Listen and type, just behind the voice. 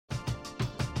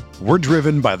We're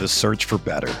driven by the search for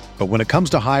better. But when it comes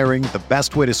to hiring, the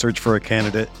best way to search for a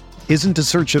candidate isn't to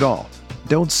search at all.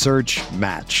 Don't search,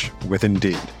 match with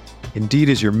Indeed. Indeed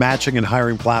is your matching and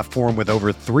hiring platform with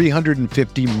over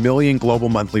 350 million global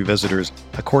monthly visitors,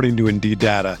 according to Indeed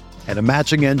data, and a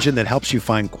matching engine that helps you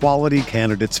find quality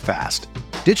candidates fast.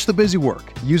 Ditch the busy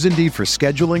work. Use Indeed for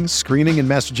scheduling, screening, and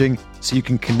messaging so you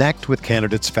can connect with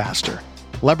candidates faster.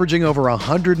 Leveraging over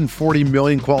 140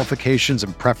 million qualifications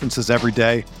and preferences every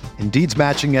day, Indeed's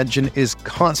matching engine is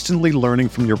constantly learning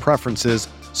from your preferences,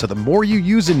 so the more you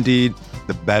use Indeed,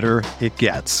 the better it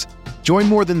gets. Join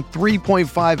more than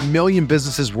 3.5 million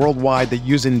businesses worldwide that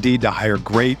use Indeed to hire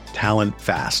great talent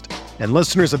fast. And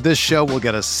listeners of this show will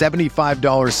get a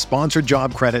 $75 sponsored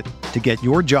job credit to get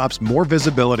your jobs more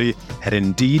visibility at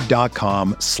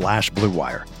Indeed.com/Blue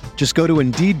Wire. Just go to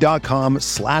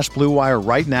Indeed.com/Blue Wire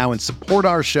right now and support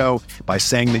our show by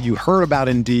saying that you heard about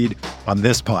Indeed on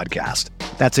this podcast.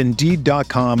 That's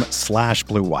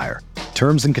Indeed.com/Blue Wire.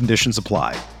 Terms and conditions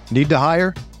apply. Need to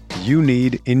hire? You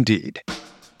need Indeed.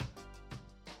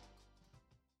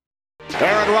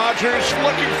 Aaron Rodgers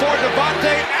looking for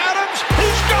Devontae Adams.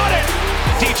 He's got it.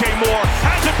 DJ Moore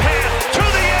has a pass to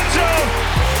the end zone.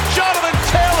 Jonathan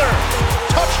Taylor,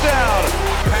 touchdown.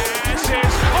 Pass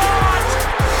is caught.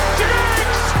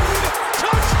 Diggs,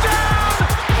 touchdown.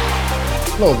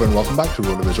 Hello everyone, welcome back to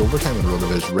RotoViz Overtime on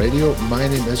RotoViz Radio. My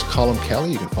name is Colin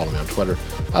Kelly. You can follow me on Twitter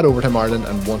at Overtime Ireland,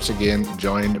 and once again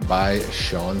joined by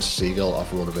Sean Siegel of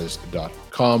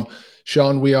RotoViz.com.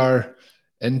 Sean, we are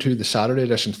into the Saturday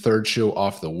edition, third show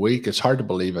of the week. It's hard to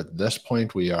believe at this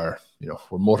point we are,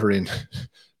 we're motoring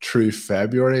through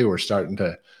February. We're starting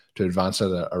to advance at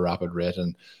a rapid rate.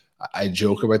 And I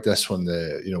joke about this when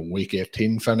the, week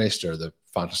 18 finished or the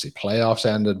fantasy playoffs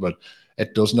ended, but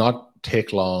it does not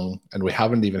take long. And we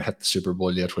haven't even hit the Super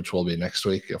Bowl yet, which will be next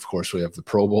week. Of course, we have the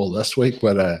Pro Bowl this week,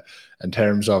 but in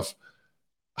terms of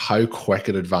how quick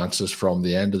it advances from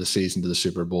the end of the season to the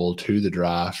Super Bowl to the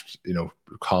draft,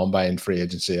 combine, free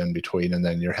agency in between, and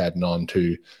then you're heading on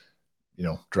to,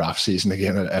 draft season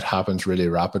again. It happens really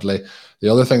rapidly. The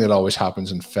other thing that always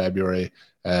happens in February,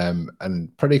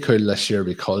 and pretty cool this year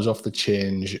because of the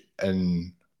change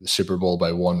in the Super Bowl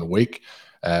by 1 week.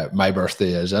 My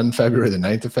birthday is in February, the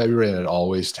 9th of February, and it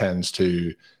always tends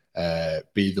to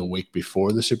be the week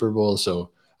before the Super Bowl.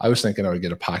 So I was thinking I would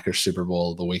get a Packers Super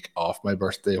Bowl the week off my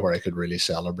birthday where I could really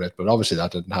celebrate, but obviously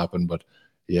that didn't happen. But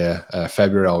yeah,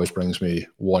 February always brings me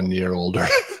 1 year older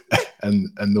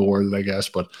in the world, I guess.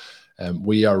 But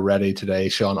we are ready today,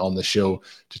 Sean, on the show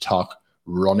to talk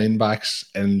running backs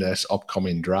in this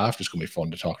upcoming draft. It's going to be fun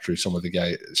to talk through some of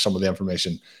the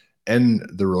information in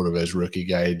the RotoViz rookie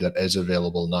guide that is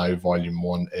available now. Volume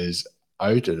 1 is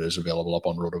out. It is available up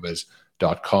on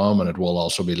RotoViz.com, and it will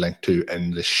also be linked to in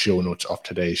the show notes of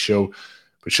today's show.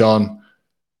 But Sean,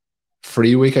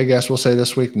 free week, I guess we'll say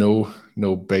this week. No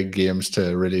big games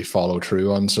to really follow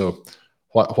through on. So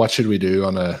what should we do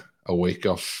on a week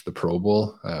of the Pro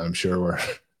Bowl? I'm sure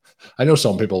I know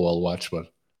some people will watch,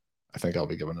 but I think I'll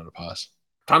be giving it a pass.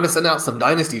 Time to send out some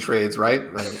dynasty trades, right?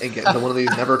 And get into one of these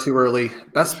never too early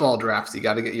best ball drafts. You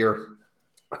got to get your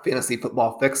fantasy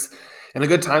football fix. And a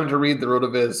good time to read the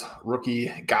RotoViz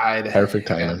rookie guide. Perfect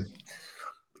time.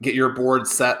 Get your board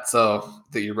set so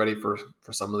that you're ready for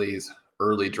some of these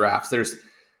early drafts.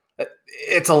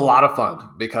 It's a lot of fun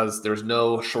because there's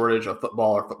no shortage of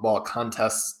football or football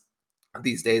contests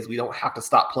these days. We don't have to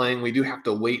stop playing. We do have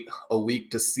to wait a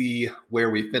week to see where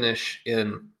we finish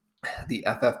in the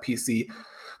FFPC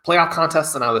playoff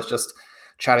contest. And I was just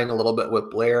chatting a little bit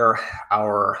with Blair,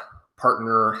 our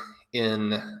partner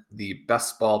in the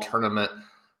best ball tournament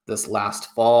this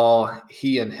last fall.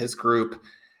 He and his group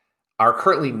are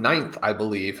currently 9th, I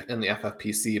believe, in the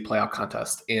FFPC playoff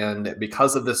contest. And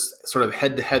because of this sort of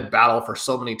head-to-head battle for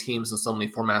so many teams and so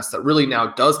many formats that really now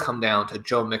does come down to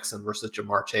Joe Mixon versus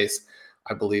Ja'Marr Chase,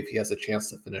 I believe he has a chance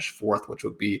to finish 4th, which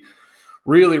would be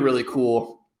really, really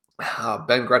cool.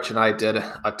 Ben Gretsch and I did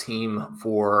a team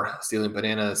for Stealing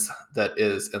Bananas that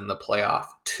is in the playoff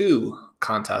 2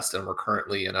 contest, and we're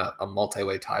currently in a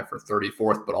multi-way tie for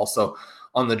 34th, but also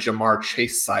on the Ja'Marr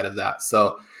Chase side of that.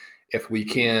 So if we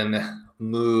can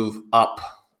move up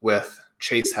with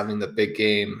Chase having the big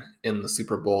game in the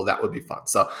Super Bowl, that would be fun.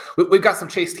 So we've got some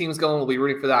Chase teams going. We'll be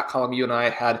rooting for that. Colin, you and I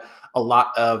had a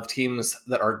lot of teams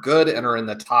that are good and are in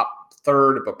the top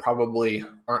third, but probably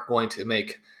aren't going to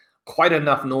make quite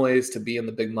enough noise to be in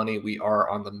the big money. We are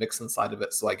on the Mixon side of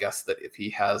it. So I guess that if he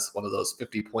has one of those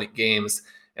 50-point games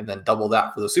and then double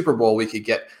that for the Super Bowl, we could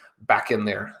get back in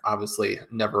there. Obviously,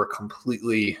 never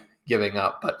completely giving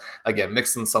up. But again,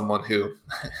 Mixon's someone who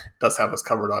does have us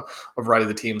covered on a variety of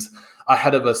the teams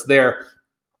ahead of us there.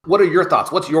 What are your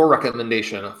thoughts? What's your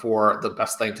recommendation for the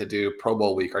best thing to do Pro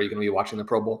Bowl week? Are you going to be watching the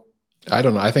Pro Bowl? I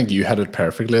don't know. I think you had it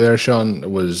perfectly there, Sean. It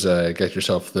was get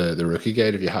yourself the rookie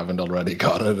guide if you haven't already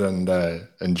got it, and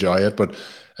enjoy it. But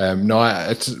no,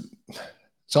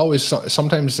 it's always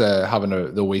sometimes having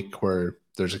the week where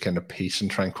there's a kind of peace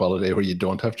and tranquility where you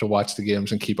don't have to watch the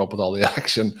games and keep up with all the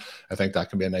action. I think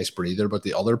that can be a nice breather. But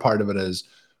the other part of it is,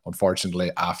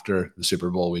 unfortunately, after the Super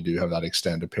Bowl, we do have that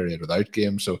extended period without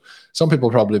games. So some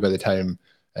people probably by the time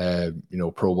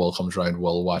Pro Bowl comes around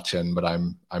will watch in, but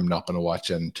I'm not going to watch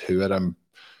into it. I'm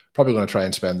probably going to try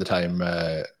and spend the time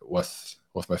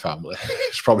with my family.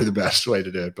 It's probably the best way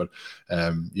to do it. But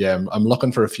I'm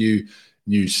looking for a few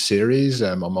new series.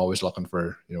 I'm always looking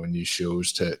for new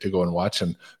shows to go and watch.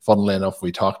 And funnily enough,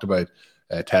 we talked about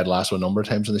Ted Lasso a number of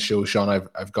times in the show. Sean,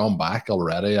 I've gone back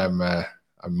already. I'm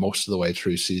most of the way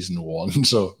through season 1,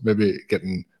 so maybe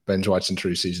getting binge watching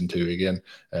through season 2 again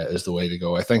is the way to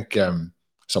go. I think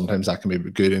sometimes that can be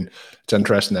good, and it's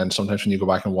interesting. And sometimes when you go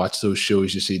back and watch those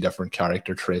shows, you see different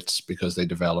character traits because they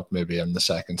develop maybe in the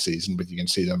second season, but you can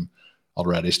see them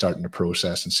already starting to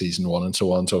process in season 1 and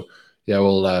so on. So yeah,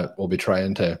 we'll be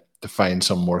trying to find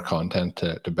some more content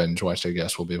to binge watch, I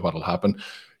guess, will be what'll happen.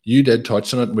 You did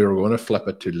touch on it. We were going to flip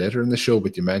it to later in the show,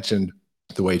 but you mentioned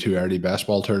the Way Too Early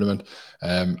baseball tournament.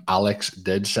 Alex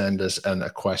did send us in a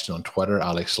question on Twitter,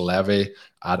 Alex Levy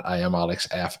at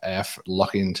IamAlexFF,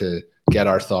 looking to get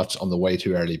our thoughts on the Way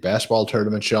Too Early baseball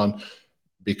tournament, Sean.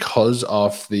 Because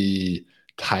of the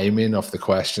timing of the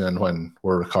question and when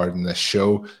we're recording this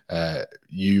show,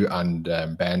 you and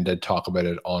Ben did talk about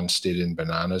it on Stadium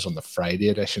Bananas on the Friday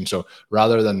edition. So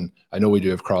rather than, I know we do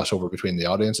have crossover between the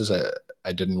audiences,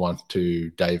 I didn't want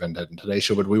to dive into it in today's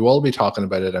show, but we will be talking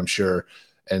about it, I'm sure,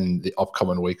 in the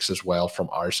upcoming weeks as well from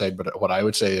our side. But what I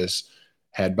would say is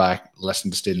head back,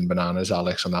 listen to Stadium Bananas,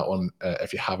 Alex, on that one,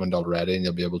 if you haven't already, and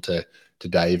you'll be able to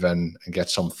dive in and get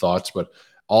some thoughts. But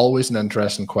always an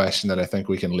interesting question that I think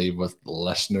we can leave with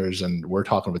listeners. And we're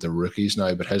talking about the rookies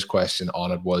now, but his question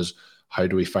on it was, how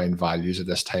do we find values at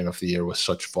this time of the year with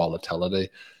such volatility?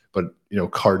 But,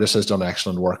 Curtis has done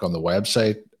excellent work on the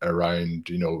website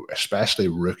around, especially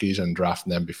rookies and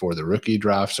drafting them before the rookie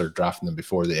drafts or drafting them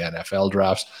before the NFL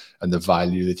drafts, and the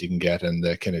value that you can get in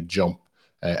the kind of jump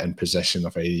and position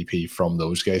of ADP from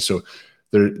those guys. So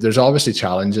there's obviously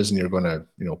challenges, and you're going to,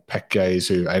 pick guys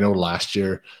who, I know last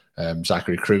year,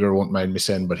 Zachary Kruger won't mind me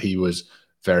saying, but he was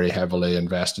very heavily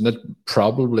invested. And it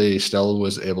probably still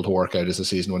was able to work out as the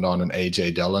season went on in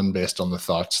A.J. Dillon based on the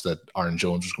thoughts that Aaron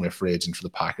Jones was going to be a free agent for the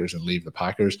Packers and leave the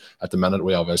Packers. At the minute,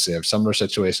 we obviously have similar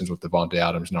situations with Devontae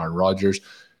Adams and Aaron Rodgers.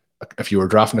 If you were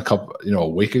drafting a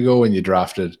week ago and you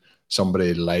drafted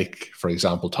somebody like, for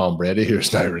example, Tom Brady,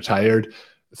 who's now retired,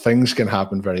 things can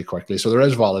happen very quickly. So there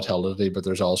is volatility, but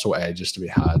there's also edges to be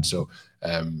had. So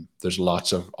there's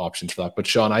lots of options for that. But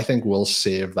Sean, I think we'll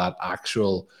save that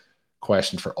actual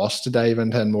question for us to dive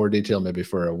into in more detail, maybe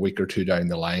for a week or two down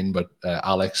the line. But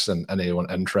Alex and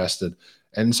anyone interested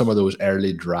in some of those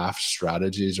early draft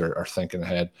strategies or thinking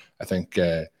ahead, I think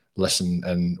listen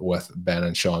in with Ben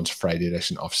and Sean's Friday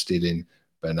edition of Stealing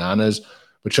Bananas.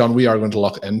 But Sean, we are going to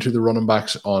look into the running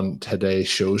backs on today's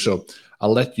show. So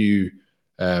I'll let you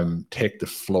take the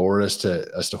floor as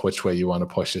to which way you want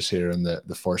to push us here in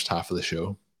the first half of the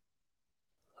show.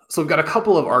 So we've got a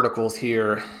couple of articles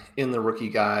here in the rookie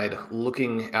guide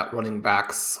looking at running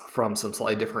backs from some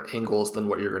slightly different angles than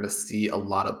what you're going to see a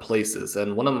lot of places.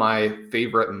 And one of my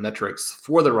favorite metrics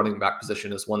for the running back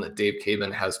position is one that Dave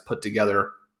Caban has put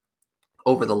together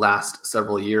over the last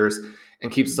several years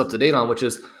and keeps us up to date on, which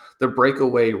is the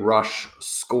breakaway rush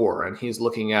score. And he's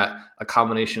looking at a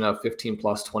combination of 15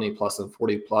 plus, 20 plus, and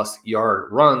 40 plus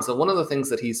yard runs. And one of the things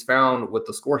that he's found with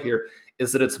the score here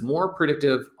is that it's more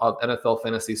predictive of NFL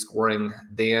fantasy scoring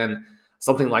than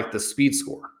something like the speed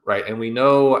score, right? And we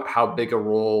know how big a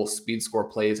role speed score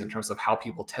plays in terms of how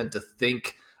people tend to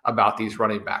think about these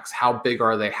running backs. How big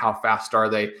are they? How fast are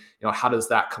they? How does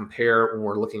that compare when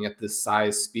we're looking at this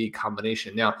size speed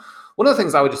combination? Now, one of the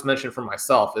things I would just mention for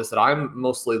myself is that I'm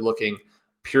mostly looking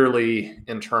purely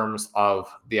in terms of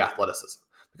the athleticism,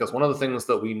 because one of the things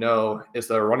that we know is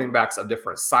there are running backs of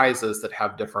different sizes that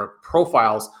have different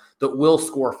profiles that will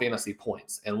score fantasy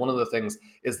points. And one of the things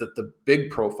is that the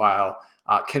big profile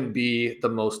can be the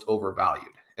most overvalued.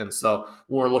 And so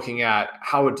when we're looking at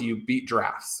how do you beat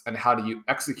drafts and how do you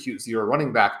execute zero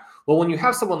running back, well, when you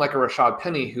have someone like a Rashad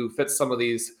Penny who fits some of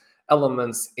these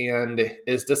elements and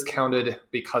is discounted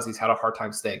because he's had a hard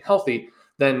time staying healthy,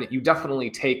 then you definitely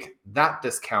take that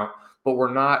discount. But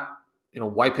we're not,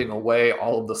 wiping away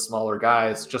all of the smaller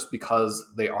guys just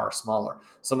because they are smaller.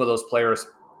 Some of those players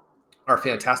are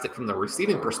fantastic from the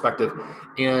receiving perspective,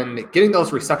 and getting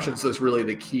those receptions is really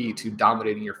the key to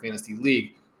dominating your fantasy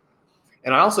league.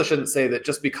 And I also shouldn't say that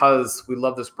just because we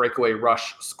love this breakaway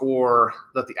rush score,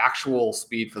 that the actual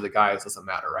speed for the guys doesn't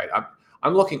matter, right?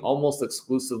 I'm looking almost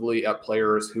exclusively at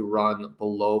players who run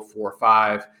below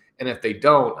 4.5, and if they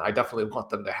don't, I definitely want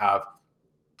them to have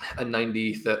a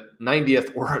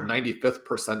 90th or a 95th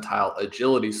percentile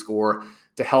agility score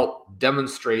to help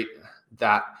demonstrate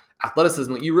that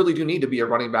athleticism that you really do need to be a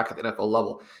running back at the NFL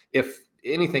level. If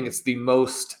anything, it's the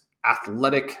most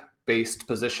athletic based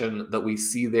position that we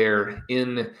see there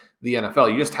in the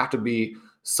NFL. You just have to be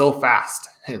so fast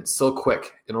and so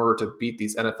quick in order to beat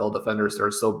these NFL defenders that are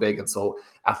so big and so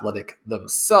athletic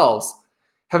themselves.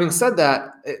 Having said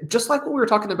that, just like what we were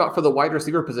talking about for the wide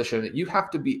receiver position, you have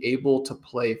to be able to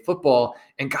play football,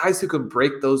 and guys who can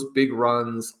break those big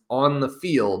runs on the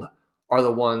field are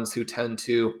the ones who tend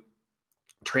to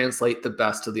translate the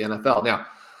best to the NFL. Now,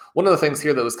 one of the things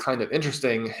here that was kind of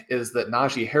interesting is that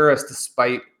Najee Harris,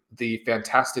 despite the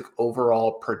fantastic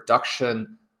overall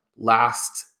production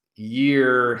last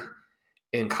year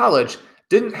in college,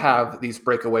 didn't have these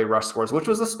breakaway rush scores, which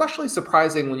was especially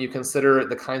surprising when you consider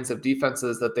the kinds of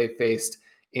defenses that they faced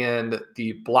and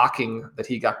the blocking that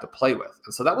he got to play with.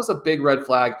 And so that was a big red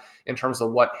flag in terms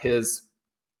of what his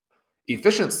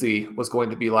efficiency was going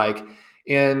to be like.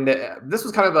 And this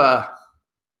was kind of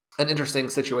an interesting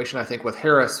situation, I think, with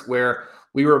Harris, where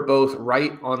we were both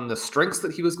right on the strengths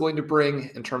that he was going to bring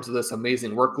in terms of this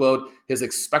amazing workload, his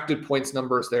expected points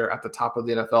numbers there at the top of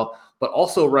the NFL, but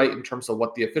also right in terms of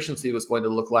what the efficiency was going to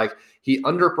look like. He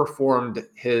underperformed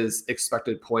his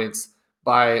expected points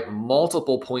by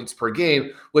multiple points per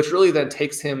game, which really then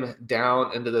takes him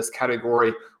down into this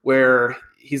category where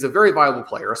he's a very viable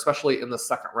player, especially in the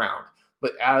second round.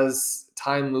 But as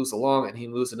time moves along and he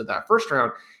moves into that first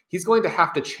round, he's going to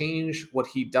have to change what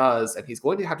he does, and he's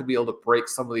going to have to be able to break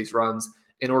some of these runs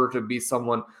in order to be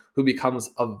someone who becomes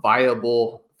a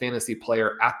viable fantasy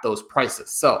player at those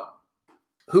prices. So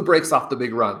who breaks off the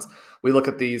big runs? We look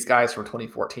at these guys from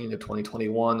 2014 to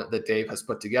 2021 that Dave has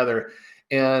put together.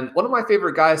 And one of my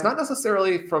favorite guys, not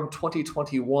necessarily from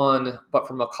 2021, but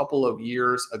from a couple of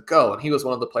years ago. And he was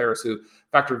one of the players who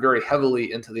factored very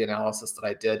heavily into the analysis that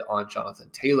I did on Jonathan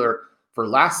Taylor for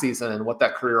last season and what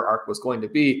that career arc was going to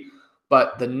be.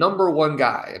 But the number one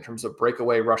guy in terms of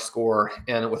breakaway rush score,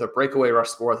 and with a breakaway rush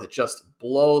score that just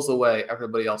blows away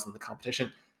everybody else in the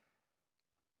competition,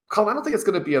 Colin, I don't think it's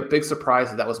going to be a big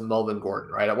surprise that was Melvin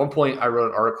Gordon, right? At one point, I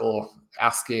wrote an article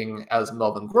asking, as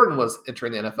Melvin Gordon was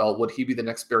entering the NFL, would he be the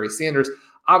next Barry Sanders?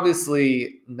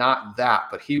 Obviously not that,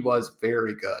 but he was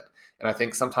very good. And I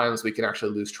think sometimes we can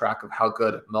actually lose track of how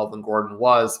good Melvin Gordon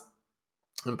was,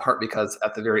 in part because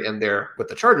at the very end there with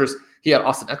the Chargers, he had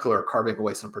Austin Eckler carving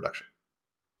away some production.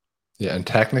 Yeah, and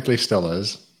technically still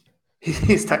is.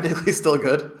 He's technically still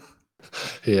good.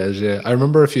 He is, yeah. I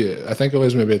remember I think it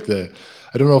was maybe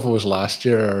I don't know if it was last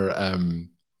year or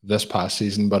this past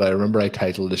season, but I remember I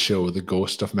titled the show "The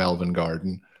Ghost of Melvin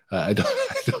Gordon." I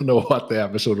don't know what the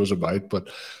episode was about, but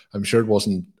I'm sure it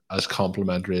wasn't as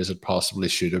complimentary as it possibly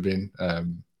should have been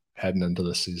heading into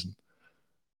this season.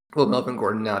 Well, Melvin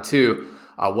Gordon now too,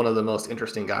 one of the most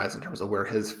interesting guys in terms of where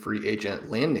his free agent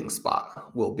landing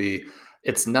spot will be.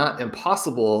 It's not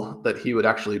impossible that he would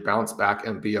actually bounce back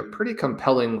and be a pretty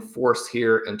compelling force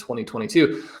here in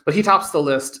 2022. But he tops the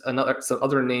list, some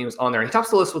other names on there. He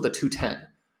tops the list with a 210,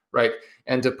 right?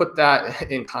 And to put that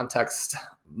in context,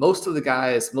 most of the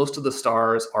guys, most of the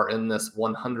stars are in this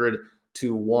 100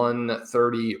 to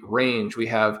 130 range. We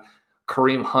have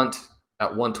Kareem Hunt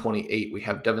at 128. We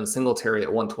have Devin Singletary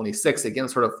at 126, again,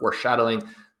 sort of foreshadowing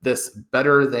this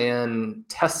better than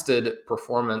tested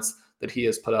performance that he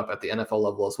has put up at the NFL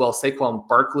level as well. Saquon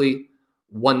Barkley,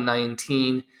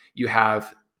 119. You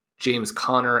have James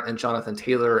Conner and Jonathan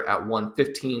Taylor at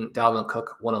 115, Dalvin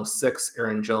Cook, 106,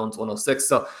 Aaron Jones, 106.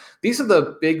 So these are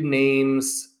the big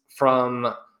names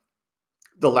from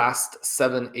the last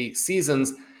 7-8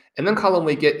 seasons. And then, Colin,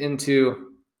 we get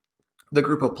into the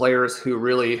group of players who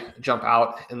really jump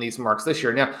out in these marks this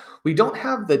year. Now, we don't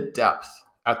have the depth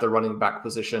at the running back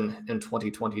position in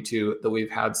 2022 that we've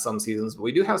had some seasons, but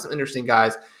we do have some interesting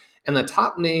guys. And the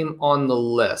top name on the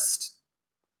list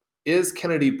is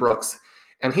Kennedy Brooks.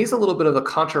 And he's a little bit of a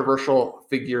controversial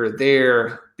figure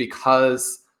there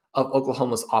because of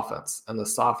Oklahoma's offense and the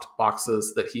soft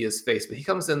boxes that he has faced. But he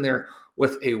comes in there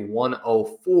with a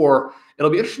 104. It'll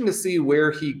be interesting to see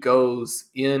where he goes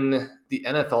in the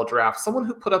NFL draft. Someone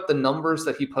who put up the numbers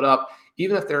that he put up,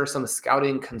 even if there are some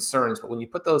scouting concerns, but when you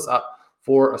put those up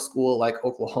for a school like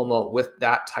Oklahoma with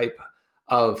that type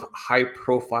of high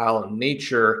profile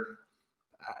nature,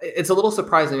 it's a little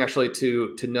surprising actually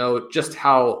to know just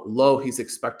how low he's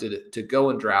expected to go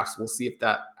in drafts. We'll see if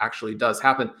that actually does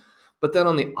happen. But then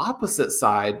on the opposite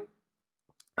side,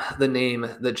 the name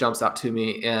that jumps out to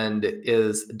me and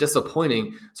is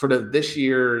disappointing, sort of this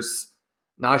year's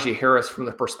Najee Harris from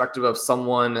the perspective of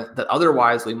someone that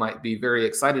otherwise we might be very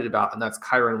excited about, and that's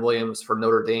Kyren Williams for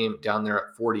Notre Dame down there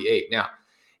at 48. Now,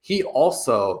 he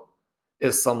also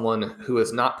is someone who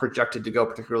is not projected to go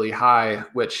particularly high,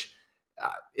 which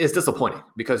is disappointing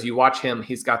because you watch him,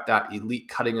 he's got that elite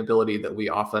cutting ability that we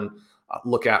often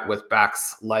look at with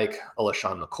backs like a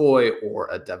LaShawn McCoy or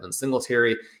a Devin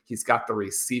Singletary. He's got the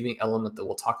receiving element that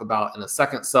we'll talk about in a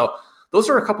second. So those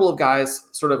are a couple of guys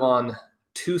sort of on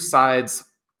two sides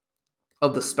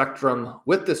of the spectrum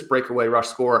with this breakaway rush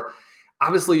score.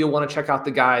 Obviously, you'll want to check out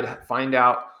the guide, find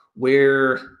out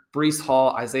where Breece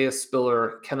Hall, Isaiah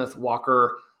Spiller, Kenneth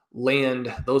Walker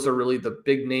land. Those are really the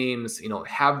big names.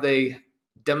 Have they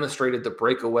demonstrated the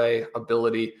breakaway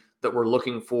ability that we're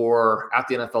looking for at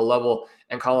the NFL level?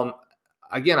 And Colm,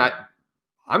 again,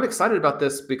 I'm excited about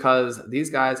this because these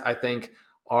guys, I think,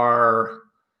 are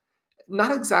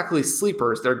not exactly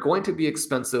sleepers. They're going to be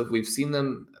expensive. We've seen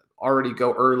them already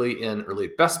go early in early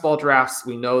best ball drafts.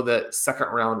 We know that second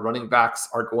round running backs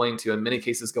are going to, in many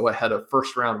cases, go ahead of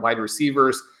first round wide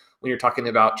receivers when you're talking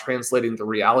about translating the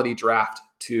reality draft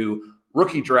to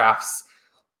rookie drafts.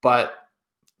 But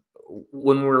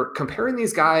when we're comparing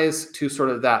these guys to sort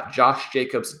of that Josh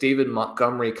Jacobs, David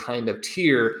Montgomery kind of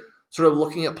tier, sort of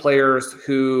looking at players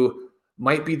who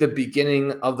might be the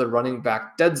beginning of the running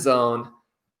back dead zone,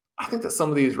 I think that some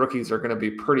of these rookies are going to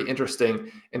be pretty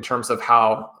interesting in terms of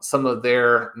how some of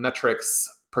their metrics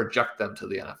project them to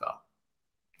the NFL.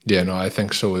 Yeah, no, I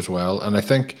think so as well. And I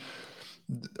think,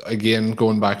 again,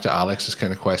 going back to Alex's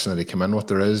kind of question that he came in with,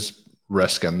 there is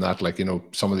risk in that.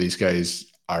 Some of these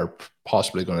guys are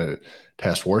possibly going to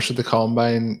test worse at the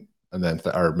combine and then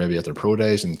or maybe at their pro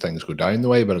days and things go down the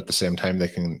way, but at the same time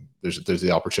there's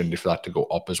the opportunity for that to go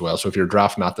up as well. So if you're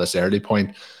drafting at this early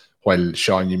point, while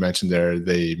Sean, you mentioned there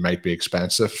they might be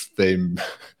expensive, they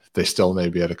still may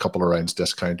be at a couple of rounds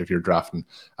discount if you're drafting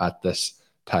at this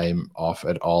time off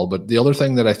at all. But the other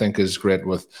thing that I think is great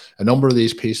with a number of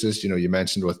these pieces, you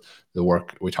mentioned with the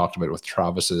work we talked about with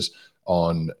Travis's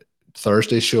on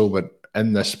Thursday's show, but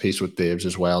in this piece with Dave's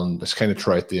as well, and it's kind of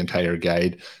throughout the entire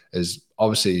guide, is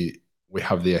obviously we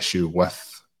have the issue with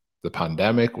the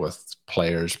pandemic, with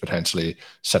players potentially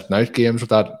sitting out games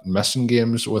with that, missing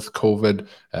games with COVID,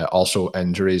 also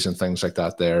injuries and things like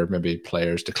that there, maybe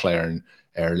players declaring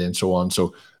early and so on.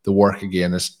 So the work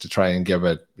again is to try and give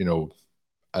it,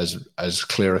 as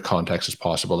clear a context as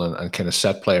possible and kind of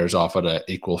set players off at an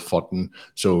equal footing.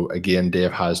 So again,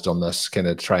 Dave has done this, kind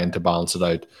of trying to balance it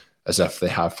out as if they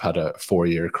have had a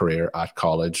 4-year career at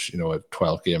college, at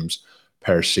 12 games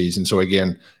per season. So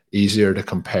again, easier to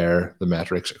compare the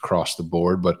metrics across the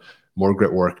board, but more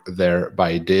great work there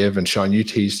by Dave. And Sean, you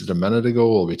teased it a minute ago.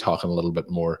 We'll be talking a little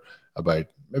bit more about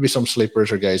maybe some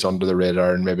sleepers or guys under the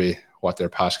radar and maybe what their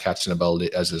pass catching ability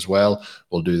is as well.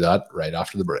 We'll do that right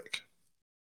after the break.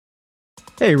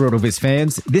 Hey RotoViz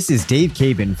fans, this is Dave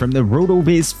Cabin from the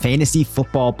RotoViz Fantasy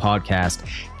Football Podcast,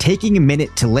 taking a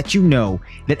minute to let you know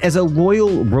that as a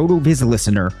loyal RotoViz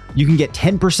listener, you can get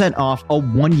 10% off a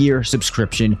 1-year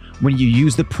subscription when you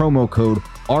use the promo code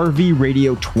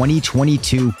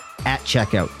RVRadio2022 at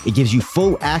checkout. It gives you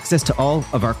full access to all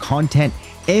of our content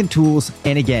and tools,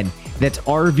 and again, that's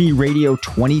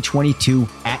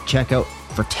RVRadio2022 at checkout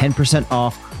for 10%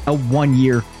 off a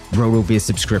 1-year RotoViz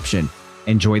subscription.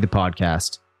 Enjoy the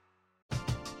podcast.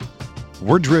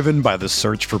 We're driven by the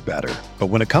search for better. But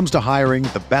when it comes to hiring,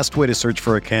 the best way to search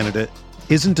for a candidate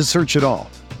isn't to search at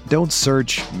all. Don't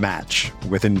search, match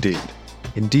with Indeed.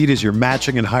 Indeed is your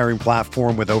matching and hiring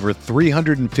platform with over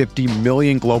 350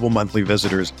 million global monthly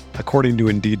visitors, according to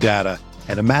Indeed data,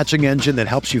 and a matching engine that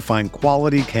helps you find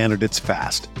quality candidates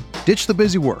fast. Ditch the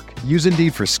busy work. Use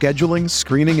Indeed for scheduling,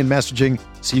 screening, and messaging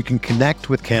so you can connect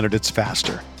with candidates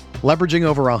faster. Leveraging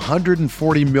over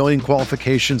 140 million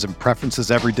qualifications and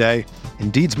preferences every day,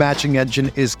 Indeed's matching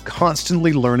engine is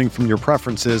constantly learning from your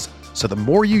preferences, so the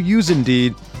more you use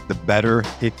Indeed, the better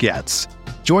it gets.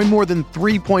 Join more than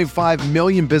 3.5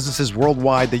 million businesses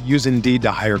worldwide that use Indeed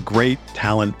to hire great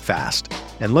talent fast.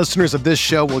 And listeners of this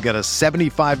show will get a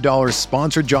 $75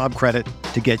 sponsored job credit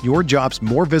to get your jobs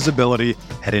more visibility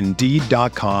at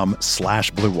Indeed.com/Blue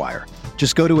Wire.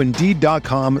 Just go to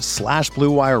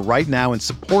Indeed.com/Blue Wire right now and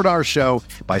support our show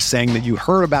by saying that you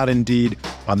heard about Indeed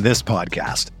on this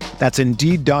podcast. That's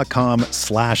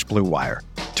Indeed.com/Blue Wire.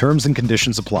 Terms and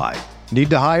conditions apply. Need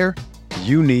to hire?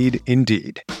 You need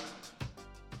Indeed.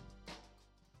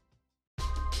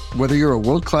 Whether you're a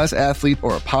world-class athlete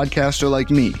or a podcaster like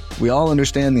me, we all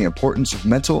understand the importance of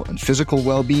mental and physical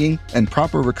well-being and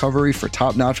proper recovery for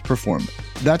top-notch performance.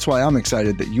 That's why I'm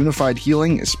excited that Unified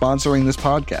Healing is sponsoring this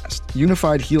podcast.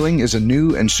 Unified Healing is a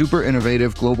new and super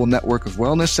innovative global network of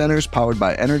wellness centers powered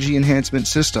by Energy Enhancement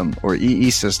System, or EE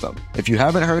System. If you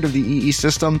haven't heard of the EE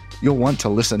System, you'll want to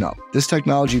listen up. This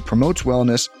technology promotes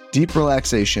wellness, deep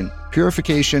relaxation,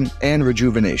 purification, and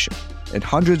rejuvenation. In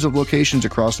hundreds of locations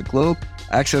across the globe,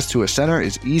 access to a center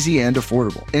is easy and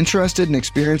affordable. Interested in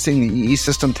experiencing the EE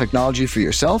System technology for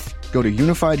yourself? Go to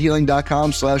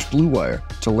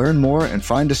unifiedhealing.com/bluewire to learn more and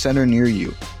find a center near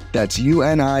you. That's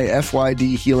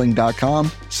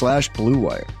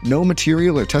unifydhealing.com/bluewire. No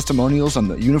material or testimonials on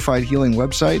the Unified Healing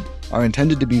website are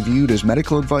intended to be viewed as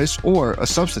medical advice or a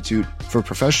substitute for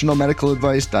professional medical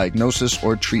advice, diagnosis,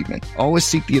 or treatment. Always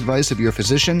seek the advice of your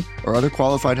physician or other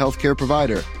qualified healthcare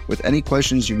provider with any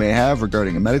questions you may have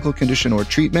regarding a medical condition or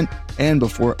treatment and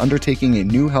before undertaking a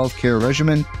new healthcare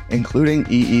regimen, including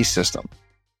EE System.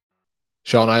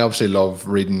 Sean, I obviously love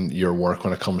reading your work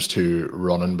when it comes to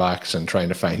running backs and trying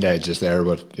to find edges there,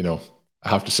 but, I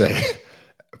have to say,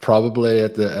 probably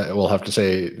we'll have to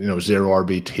say, zero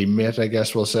RB teammate, I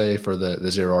guess we'll say, for the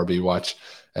zero RB watch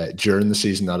during the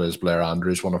season. That is Blair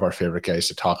Andrews, one of our favorite guys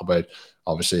to talk about,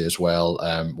 obviously, as well.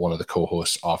 One of the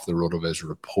co-hosts of the RotoViz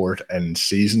report in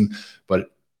season. But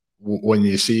when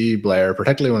you see Blair,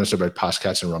 particularly when it's about pass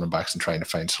catch and running backs and trying to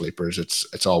find sleepers,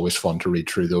 it's always fun to read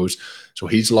through those. So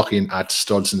he's looking at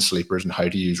studs and sleepers and how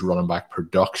to use running back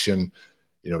production,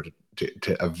 to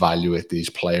evaluate these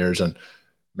players and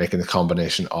making the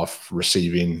combination of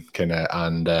receiving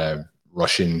and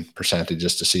rushing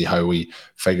percentages to see how we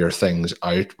figure things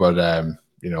out. But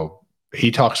he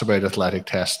talks about athletic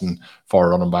testing for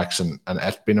running backs and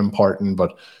it's been important,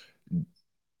 but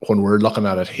when we're looking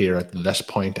at it here at this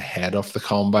point ahead of the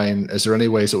combine, is there any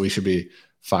ways that we should be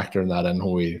factoring that in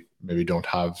when we maybe don't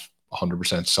have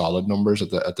 100% solid numbers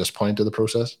at this point of the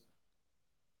process?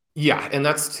 Yeah, and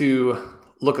that's to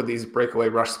look at these breakaway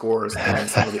rush scores and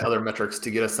some of the other metrics to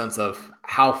get a sense of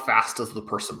how fast does the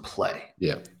person play.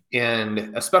 Yeah.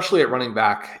 And especially at running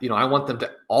back, I want them to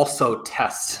also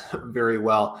test very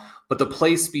well, but the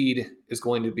play speed is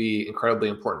going to be incredibly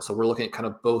important. So we're looking at kind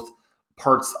of both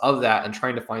parts of that and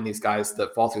trying to find these guys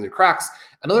that fall through the cracks.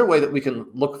 Another way that we can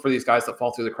look for these guys that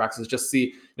fall through the cracks is just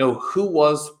see, who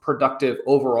was productive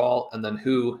overall and then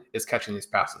who is catching these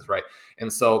passes, right?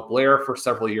 And so Blair for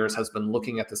several years has been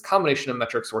looking at this combination of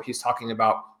metrics where he's talking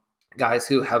about guys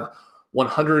who have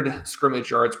 100 scrimmage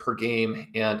yards per game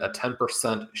and a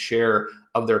 10% share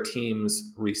of their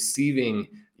team's receiving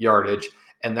yardage.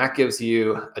 And that gives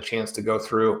you a chance to go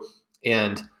through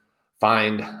and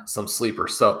find some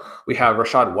sleepers. So we have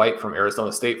Rachaad White from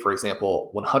Arizona State, for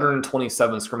example,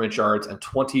 127 scrimmage yards and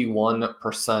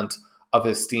 21% of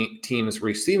his team's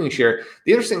receiving share.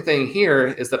 The interesting thing here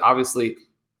is that obviously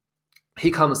he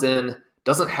comes in,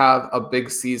 doesn't have a big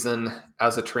season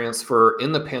as a transfer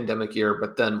in the pandemic year,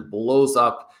 but then blows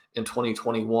up in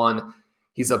 2021.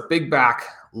 He's a big back,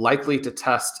 likely to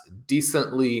test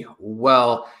decently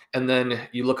well. And then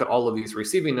you look at all of these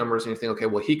receiving numbers and you think, okay,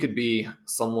 well, he could be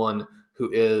someone who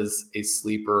is a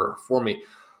sleeper for me.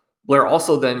 Blair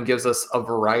also then gives us a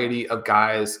variety of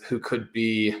guys who could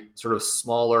be sort of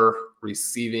smaller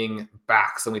receiving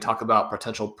backs. And we talk about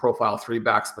potential profile 3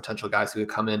 backs, potential guys who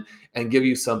could come in and give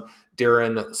you some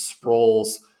Darren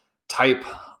Sproles type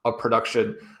of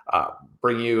production,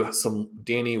 bring you some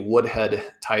Danny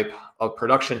Woodhead type of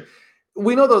production.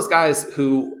 We know those guys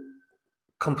who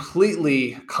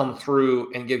completely come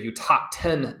through and give you top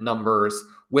 10 numbers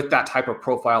with that type of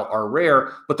profile are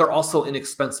rare, but they're also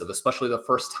inexpensive, especially the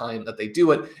first time that they do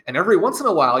it. And every once in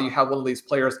a while, you have one of these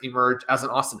players emerge as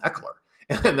an Austin Eckler.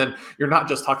 And then you're not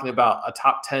just talking about a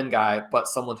top 10 guy, but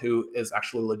someone who is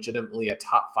actually legitimately a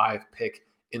top 5 pick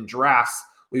in drafts.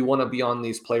 We want to be on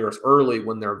these players early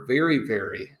when they're very,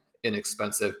 very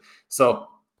inexpensive. So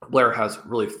Blair has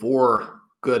really 4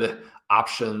 good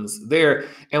options there.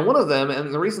 And one of them,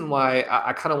 and the reason why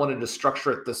I kind of wanted to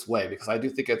structure it this way, because I do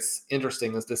think it's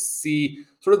interesting, is to see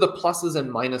sort of the pluses and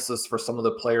minuses for some of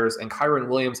the players. And Kyren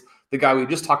Williams, the guy we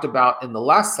just talked about in the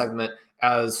last segment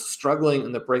as struggling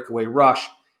in the breakaway rush,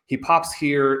 he pops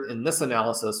here in this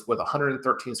analysis with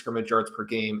 113 scrimmage yards per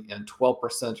game and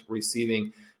 12%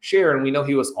 receiving share. And we know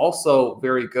he was also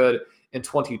very good in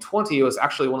 2020. It was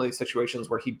actually one of these situations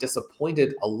where he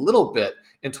disappointed a little bit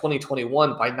in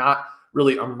 2021 by not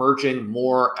really emerging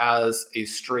more as a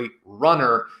straight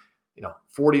runner,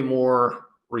 40 more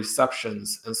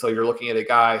receptions. And so you're looking at a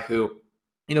guy who,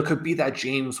 could be that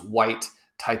James White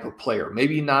type of player.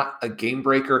 Maybe not a game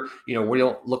breaker. We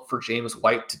don't look for James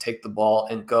White to take the ball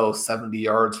and go 70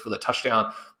 yards for the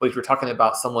touchdown. But if you're talking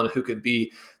about someone who could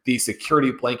be the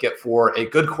security blanket for a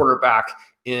good quarterback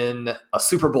in a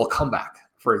Super Bowl comeback,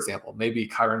 for example, maybe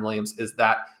Kyren Williams is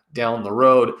that down the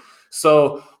road.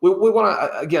 So we want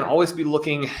to, again, always be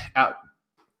looking at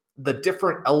the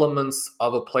different elements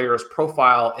of a player's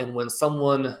profile. And when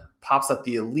someone pops at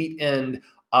the elite end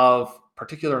of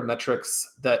particular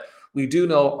metrics that we do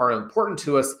know are important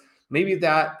to us, maybe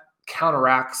that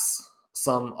counteracts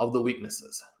some of the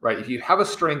weaknesses, right? If you have a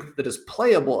strength that is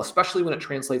playable, especially when it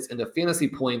translates into fantasy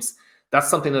points, that's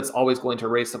something that's always going to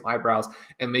raise some eyebrows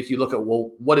and make you look at,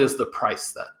 well, what is the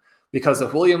price then? Because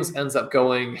if Williams ends up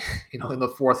going, in the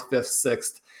 4th, 5th,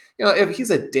 6th, if he's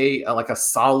like a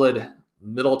solid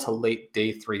middle to late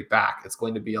day 3 back, it's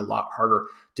going to be a lot harder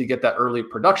to get that early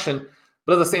production.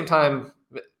 But at the same time,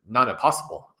 not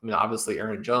impossible. Obviously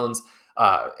Aaron Jones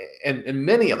and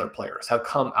many other players have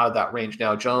come out of that range.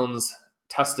 Now, Jones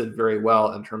tested very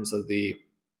well in terms of the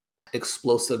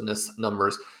explosiveness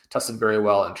numbers, tested very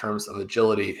well in terms of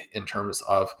agility, in terms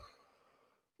of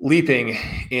leaping.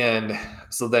 And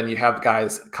so then you have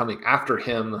guys coming after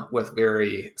him with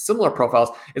very similar profiles.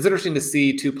 It's interesting to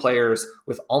see 2 players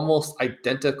with almost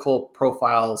identical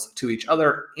profiles to each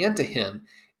other and to him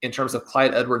in terms of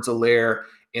Clyde Edwards-Helaire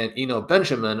and Eno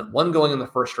Benjamin, one going in the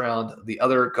first round, the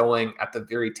other going at the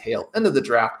very tail end of the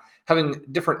draft, having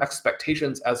different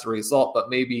expectations as a result, but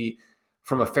maybe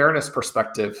from a fairness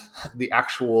perspective, the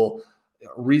actual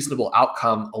reasonable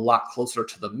outcome a lot closer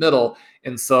to the middle.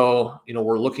 And so,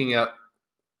 we're looking at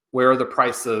where are the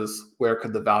prices, where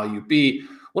could the value be?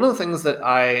 One of the things that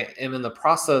I am in the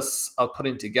process of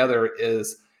putting together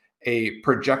is a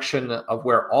projection of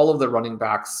where all of the running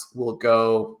backs will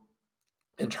go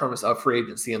in terms of free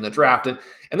agency in the draft. And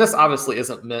this obviously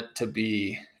isn't meant to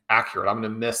be accurate. I'm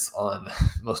going to miss on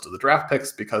most of the draft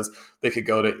picks because they could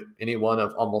go to any one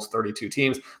of almost 32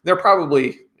 teams. There are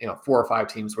probably 4 or 5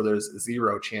 teams where there's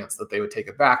 0 chance that they would take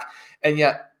it back. And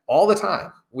yet all the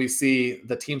time we see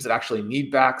the teams that actually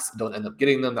need backs don't end up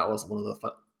getting them. That was one of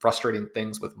the frustrating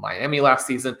things with Miami last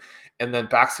season. And then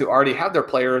backs who already had their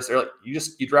players, they're like,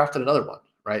 you drafted another one,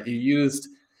 right? You used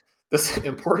this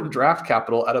important draft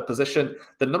capital at a position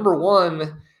that, number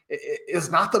one, is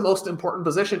not the most important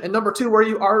position, and number 2, where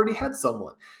you already had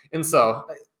someone. And so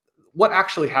what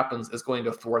actually happens is going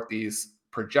to thwart these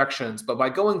projections. But by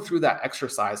going through that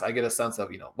exercise, I get a sense of,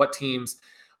 what teams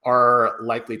are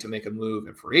likely to make a move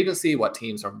in free agency, what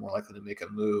teams are more likely to make a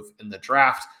move in the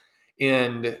draft,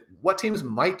 and what teams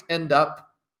might end up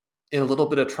in a little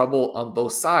bit of trouble on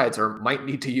both sides, or might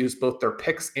need to use both their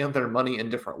picks and their money in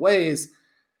different ways.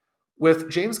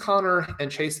 With James Conner and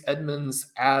Chase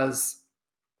Edmonds as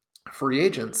free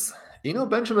agents,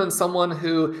 Benjamin, someone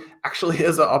who actually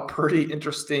is a pretty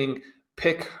interesting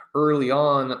pick early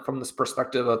on from this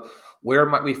perspective of where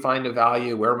might we find a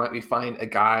value, where might we find a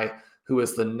guy who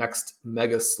is the next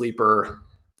mega sleeper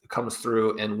who comes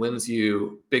through and wins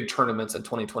you big tournaments in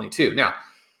 2022. Now,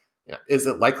 is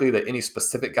it likely that any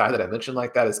specific guy that I mentioned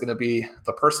like that is going to be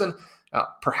the person?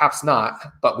 Perhaps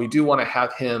not, but we do want to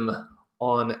have him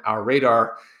on our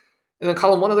radar. And then,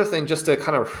 Colin, one other thing, just to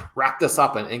kind of wrap this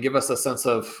up and give us a sense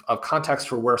of context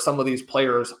for where some of these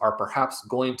players are perhaps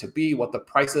going to be, what the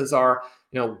prices are,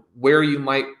 where you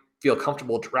might feel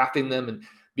comfortable drafting them and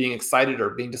being excited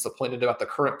or being disappointed about the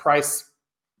current price.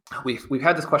 We've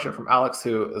had this question from Alex,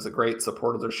 who is a great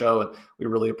supporter of the show, and we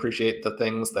really appreciate the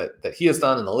things that he has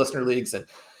done in the listener leagues and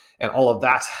all of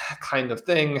that kind of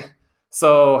thing.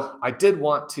 So I did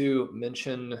want to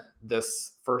mention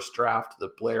this first draft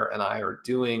that Blair and I are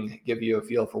doing, give you a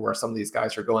feel for where some of these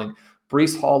guys are going.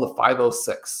 Breece Hall, the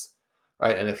 506,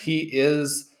 right? And if he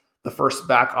is the first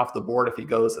back off the board, if he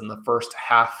goes in the first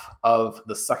half of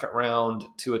the second round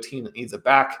to a team that needs a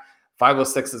back,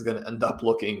 506 is going to end up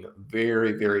looking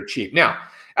very, very cheap. Now,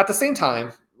 at the same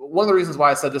time, one of the reasons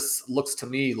why I said this looks to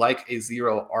me like a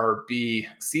 0 RB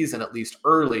season, at least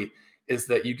early, is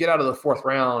that you get out of the 4th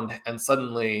round and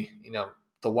suddenly,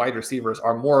 the wide receivers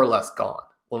are more or less gone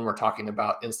when we're talking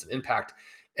about instant impact.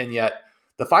 And yet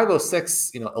the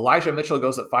 506, Elijah Mitchell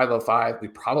goes at 505. We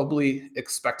probably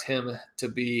expect him to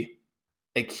be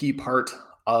a key part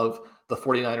of the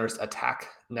 49ers attack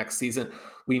next season.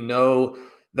 We know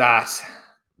that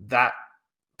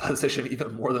position,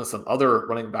 even more than some other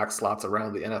running back slots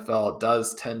around the NFL,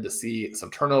 does tend to see some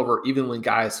turnover. Even when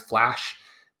guys flash,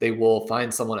 they will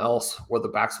find someone else where the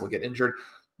backs will get injured.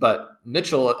 But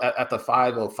Mitchell at the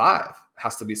 505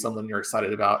 has to be someone you're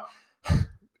excited about.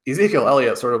 Ezekiel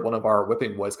Elliott, sort of one of our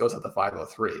whipping boys, goes at the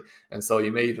 503. And so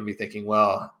you may even be thinking,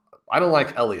 well, I don't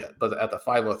like Elliott, but at the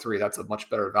 503, that's a much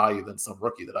better value than some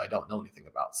rookie that I don't know anything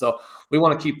about. So we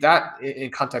want to keep that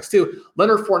in context too.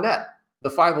 Leonard Fournette, the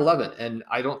 5'11", and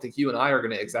I don't think you and I are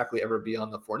going to exactly ever be on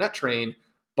the Fournette train,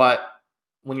 but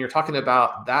when you're talking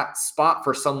about that spot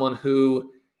for someone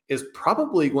who is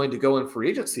probably going to go in free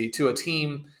agency to a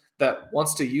team that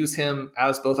wants to use him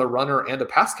as both a runner and a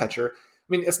pass catcher, I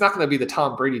mean, it's not going to be the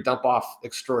Tom Brady dump off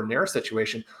extraordinaire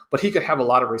situation, but he could have a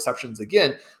lot of receptions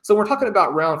again. So we're talking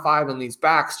about round 5 in these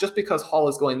backs. Just because Hall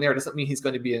is going there doesn't mean he's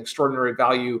going to be an extraordinary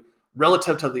value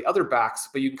relative to the other backs,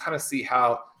 but you can kind of see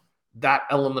how that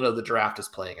element of the draft is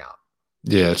playing out.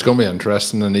 Yeah, it's going to be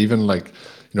interesting. And even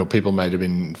people might have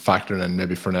been factoring in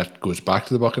maybe Fournette goes back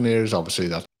to the Buccaneers. Obviously,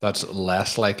 that's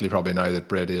less likely probably now that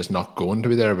Brady is not going to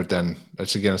be there. But then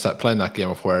it's that playing that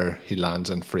game of where he lands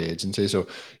in free agency. So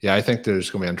yeah, I think there's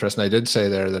going to be interesting. I did say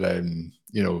there that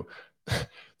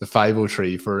the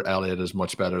 503 for Elliott is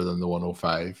much better than the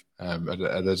 105.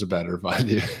 It is a better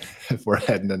value if we're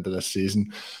heading into this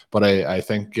season. But I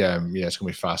think it's going to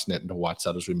be fascinating to watch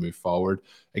that as we move forward.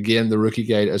 Again, the rookie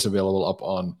guide is available up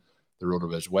on the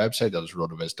RotoViz website. That is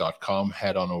rotoviz.com.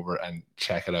 Head on over and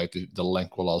check it out. The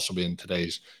link will also be in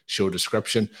today's show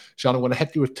description. Sean, I'm going to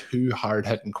hit you with 2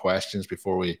 hard-hitting questions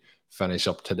before we finish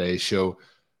up today's show.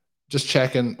 Just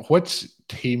checking, which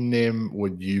team name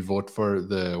would you vote for?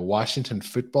 The Washington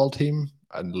football team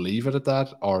and leave it at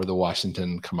that, or the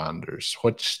Washington Commanders?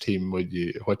 Which would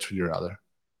you rather?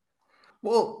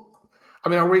 Well, I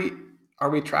mean, are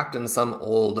we trapped in some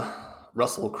old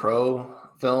Russell Crowe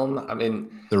film? I mean,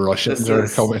 the Russians are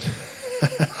coming.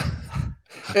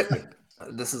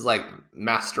 This is like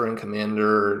Master and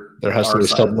Commander. There has to be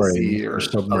submarine or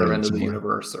other end of the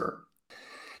universe. Or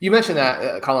you mentioned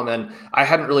that, Colin, and I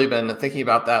hadn't really been thinking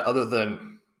about that other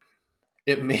than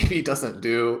it maybe doesn't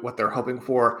do what they're hoping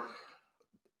for.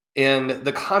 And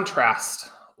the contrast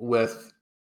with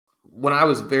when I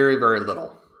was very, very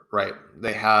little, right?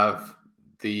 They have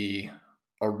the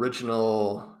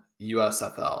original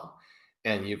USFL,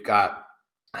 and you've got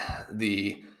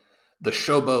the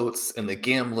showboats and the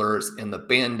gamblers and the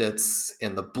bandits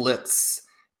and the blitz.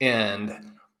 And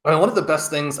I mean, one of the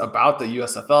best things about the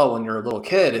USFL when you're a little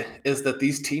kid is that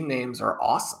these team names are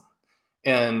awesome.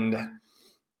 And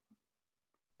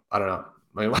I don't know.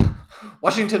 I mean,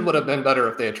 Washington would have been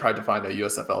better if they had tried to find a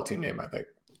USFL team name, I think.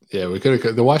 Yeah, we could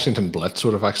have. The Washington Blitz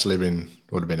would have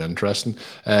been interesting.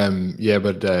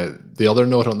 But the other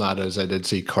note on that is I did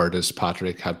see Curtis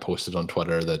Patrick had posted on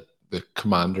Twitter that the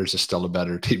Commanders is still a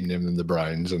better team name than the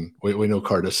Browns, and we know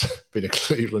Curtis being a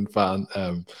Cleveland fan.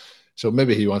 So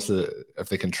maybe he wants to, if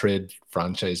they can trade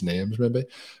franchise names, maybe.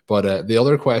 But the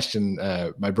other question,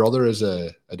 my brother is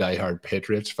a diehard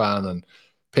Patriots fan, and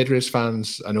Patriots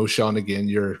fans, I know, Sean, again,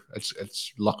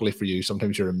 it's luckily for you,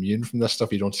 sometimes you're immune from this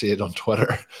stuff. You don't see it on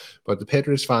Twitter. But the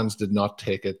Patriots fans did not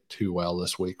take it too well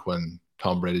this week when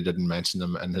Tom Brady didn't mention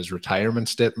them in his retirement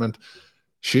statement.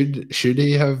 Should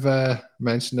he have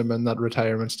mentioned them in that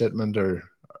retirement statement, or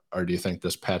do you think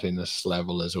this pettiness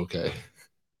level is okay?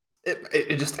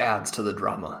 It just adds to the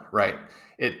drama, right?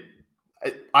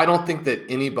 I don't think that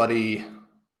anybody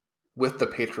with the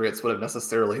Patriots would have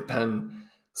necessarily been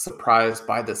surprised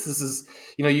by this. This is,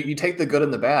 you take the good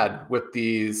and the bad with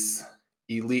these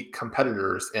elite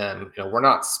competitors, and we're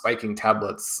not spiking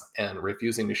tablets and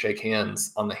refusing to shake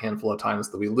hands on the handful of times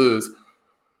that we lose.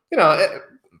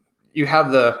 You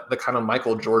have the kind of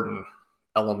Michael Jordan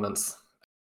elements.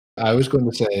 I was going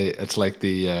to say it's like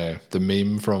the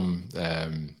meme from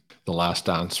The Last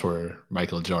Dance where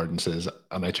Michael Jordan says,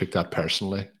 and I took that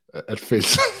personally. It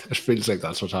feels like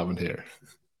that's what's happened here.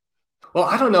 Well,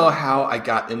 I don't know how I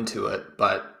got into it,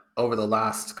 but over the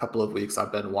last couple of weeks,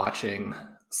 I've been watching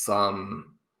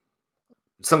some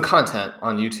content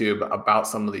on YouTube about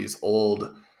some of these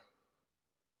old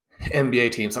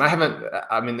NBA teams. And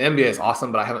the NBA is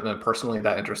awesome, but I haven't been personally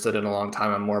that interested in a long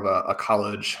time. I'm more of a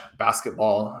college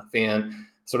basketball fan,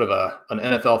 sort of an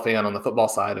NFL fan on the football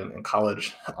side and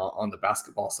college on the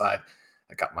basketball side.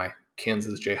 I got my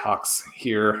Kansas Jayhawks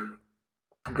here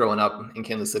growing up in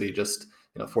Kansas City, just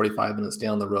 45 minutes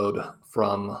down the road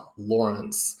from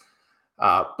Lawrence.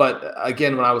 But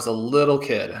again, when I was a little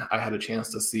kid, I had a chance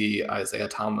to see Isaiah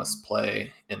Thomas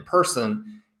play in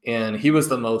person, and he was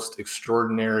the most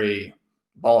extraordinary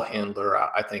ball handler,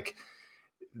 I think,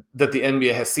 that the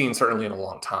NBA has seen certainly in a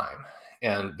long time.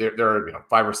 And there are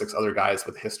 5 or 6 other guys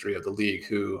with the history of the league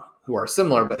who are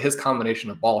similar, but his combination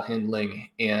of ball handling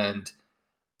and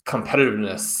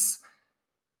competitiveness,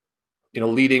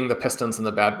 leading the Pistons and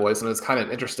the Bad Boys. And it's kind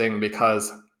of interesting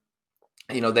because,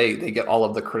 they get all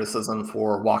of the criticism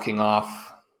for walking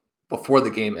off before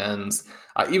the game ends,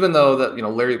 even though that,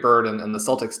 Larry Bird and the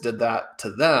Celtics did that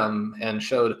to them and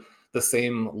showed the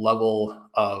same level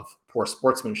of poor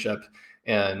sportsmanship.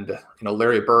 And,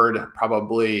 Larry Bird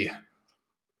probably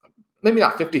maybe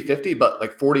not 50-50, but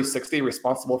like 40-60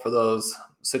 responsible for those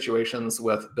situations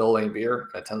with Bill Laimbeer.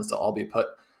 It tends to all be put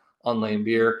on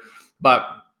Laimbeer. But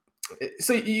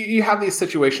so you have these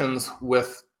situations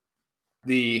with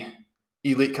the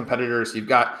elite competitors. You've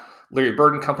got Larry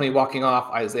Bird and company walking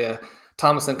off, Isaiah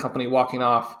Thomas and company walking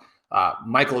off,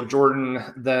 Michael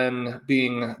Jordan then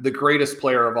being the greatest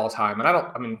player of all time.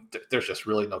 And there's just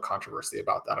really no controversy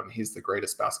about that. He's the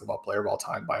greatest basketball player of all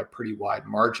time by a pretty wide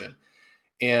margin.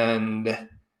 And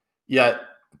yet,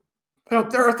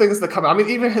 there are things that come out.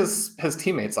 Even his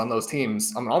teammates on those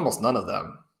teams, almost none of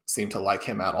them seem to like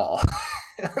him at all.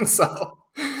 And so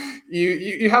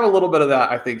you have a little bit of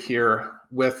that, I think, here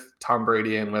with Tom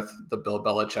Brady and with the Bill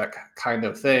Belichick kind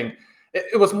of thing.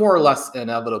 It was more or less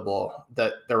inevitable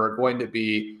that there were going to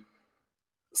be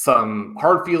some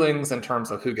hard feelings in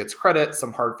terms of who gets credit,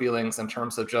 some hard feelings in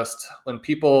terms of just when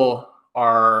people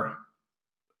are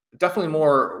definitely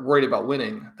more worried about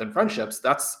winning than friendships,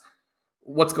 that's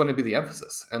what's going to be the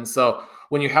emphasis. And so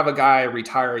when you have a guy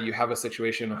retire, you have a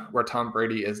situation where Tom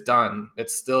Brady is done.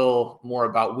 It's still more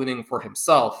about winning for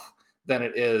himself than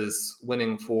it is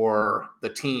winning for the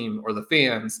team or the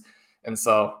fans. And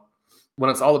so when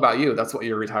it's all about you, that's what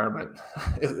your retirement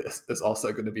is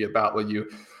also going to be about. When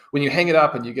you hang it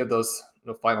up and you give those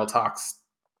final talks,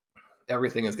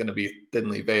 everything is going to be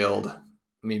thinly veiled,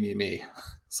 me.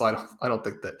 So I don't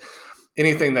think that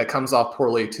anything that comes off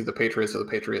poorly to the Patriots or the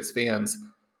Patriots fans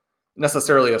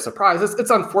necessarily a surprise. It's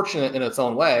unfortunate in its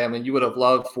own way. You would have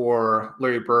loved for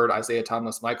Larry Bird, Isaiah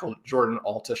Thomas, Michael Jordan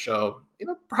all to show,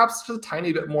 perhaps just a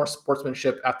tiny bit more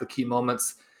sportsmanship at the key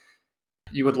moments.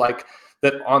 You would like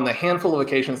that on the handful of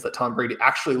occasions that Tom Brady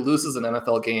actually loses an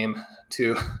NFL game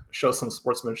to show some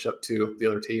sportsmanship to the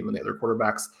other team and the other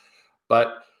quarterbacks.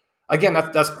 But again,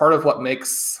 that's part of what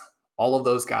makes all of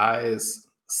those guys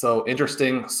so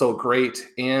interesting, so great,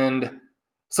 and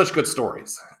such good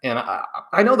stories. And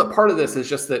I know that part of this is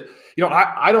just that,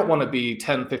 I don't want to be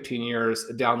 10, 15 years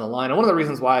down the line. And one of the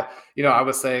reasons why, I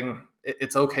was saying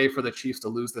it's okay for the Chiefs to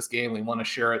lose this game. We want to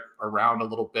share it around a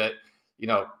little bit.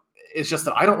 It's just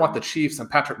that I don't want the Chiefs and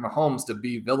Patrick Mahomes to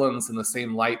be villains in the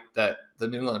same light that the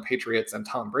New England Patriots and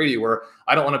Tom Brady were.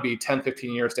 I don't want to be 10,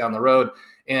 15 years down the road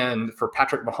and for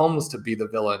Patrick Mahomes to be the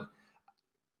villain.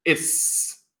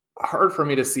 It's hard for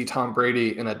me to see Tom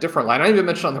Brady in a different light. I even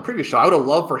mentioned on the previous show, I would have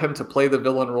loved for him to play the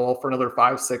villain role for another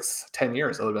 5, 6, 10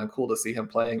 years. It would have been cool to see him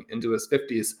playing into his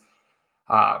 50s.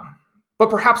 But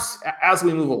perhaps as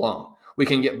we move along, we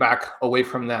can get back away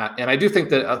from that. And I do think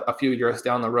that a few years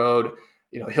down the road,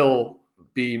 he'll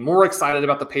be more excited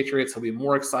about the Patriots. He'll be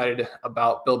more excited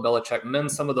about Bill Belichick,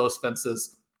 mend some of those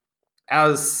fences.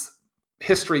 As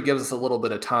history gives us a little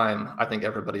bit of time, I think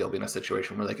everybody will be in a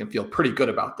situation where they can feel pretty good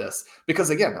about this.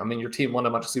 Because again, your team won a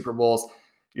bunch of Super Bowls.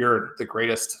 You're the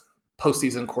greatest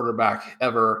postseason quarterback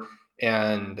ever.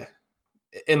 And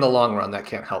in the long run, that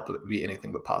can't help but be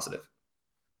anything but positive.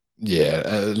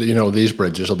 Yeah, these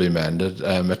bridges will be mended.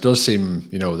 It does seem,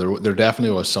 there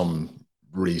definitely was some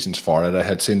reasons for it. I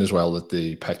had seen as well that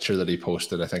the picture that he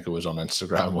posted, I think it was on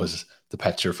Instagram, was the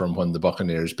picture from when the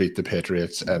Buccaneers beat the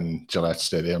Patriots in Gillette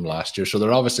Stadium last year. So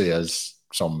there obviously is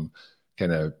some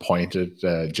kind of pointed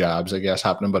jabs, I guess,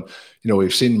 happening. But,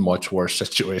 we've seen much worse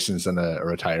situations than a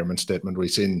retirement statement. We've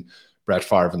seen Brett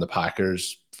Favre and the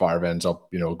Packers. Favre ends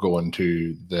up, going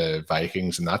to the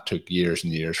Vikings, and that took years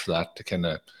and years for that to kind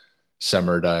of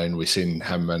simmer down. We've seen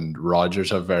him and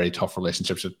Rodgers have very tough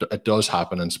relationships. It does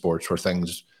happen in sports where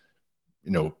things,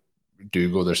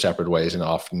 do go their separate ways and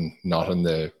often not in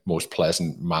the most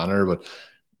pleasant manner. But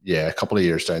yeah, a couple of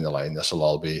years down the line, this will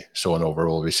all be sewn over.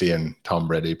 We'll be seeing Tom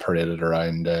Brady paraded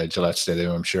around Gillette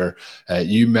Stadium, I'm sure.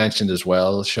 You mentioned as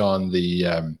well, Sean,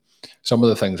 the some of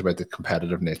the things about the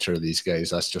competitive nature of these guys.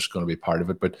 That's just going to be part of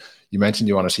it. But you mentioned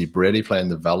you want to see Brady playing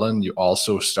the villain. You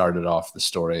also started off the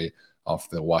story of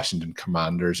the Washington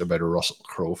Commanders about a Russell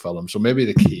Crowe film. So maybe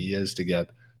the key is to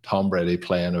get Tom Brady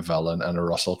playing a villain and a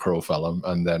Russell Crowe film,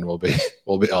 and then we'll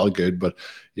be all good. But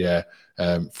yeah,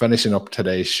 finishing up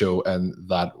today's show in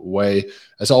that way.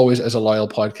 As always, as a loyal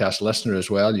podcast listener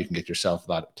as well, you can get yourself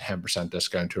that 10%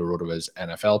 discount to a RotoViz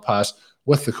NFL Pass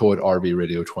with the code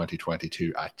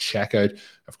RVRadio2022 at checkout.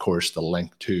 Of course, the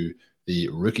link to the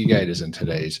rookie guide is in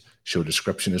today's show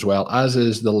description, as well as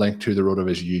is the link to the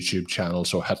RotoViz YouTube channel.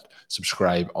 So hit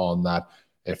subscribe on that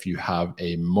if you have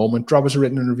a moment. Drop us a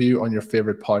written review on your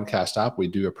favorite podcast app. We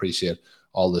do appreciate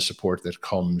all the support that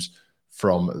comes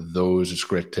from those. It's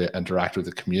great to interact with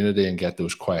the community and get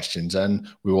those questions in.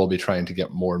 We will be trying to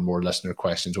get more and more listener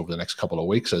questions over the next couple of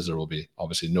weeks, as there will be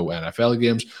obviously no NFL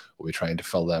games. We'll be trying to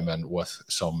fill them in with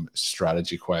some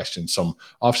strategy questions, some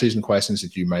off-season questions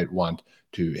that you might want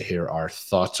to hear our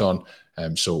thoughts on.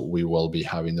 So we will be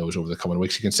having those over the coming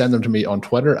weeks. You can send them to me on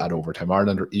Twitter at Overtime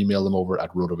Ireland, or email them over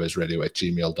at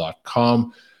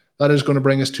rotovizradio@gmail.com. That is going to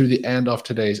bring us to the end of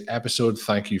today's episode.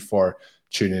 Thank you for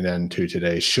tuning in to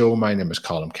today's show. My name is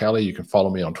Colm Kelly. You can follow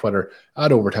me on Twitter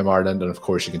at Overtime Ireland, and of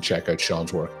course you can check out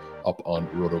Sean's work up on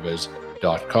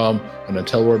rotoviz.com. And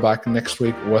until we're back next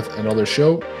week with another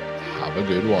show, have a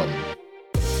good one.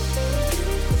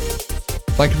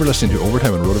 Thank you for listening to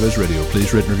Overtime on RotoViz Radio.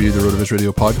 Please rate and review the RotoViz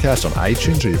Radio podcast on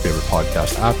iTunes or your favorite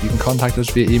podcast app. You can contact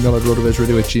us via email at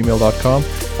rotovizradio@gmail.com.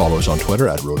 Follow us on Twitter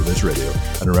at RotoViz Radio.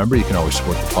 And remember, you can always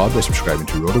support the pod by subscribing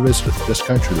to RotoViz with a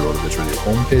discount through the RotoViz Radio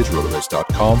homepage,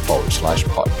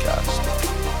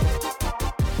 rotoviz.com/podcast.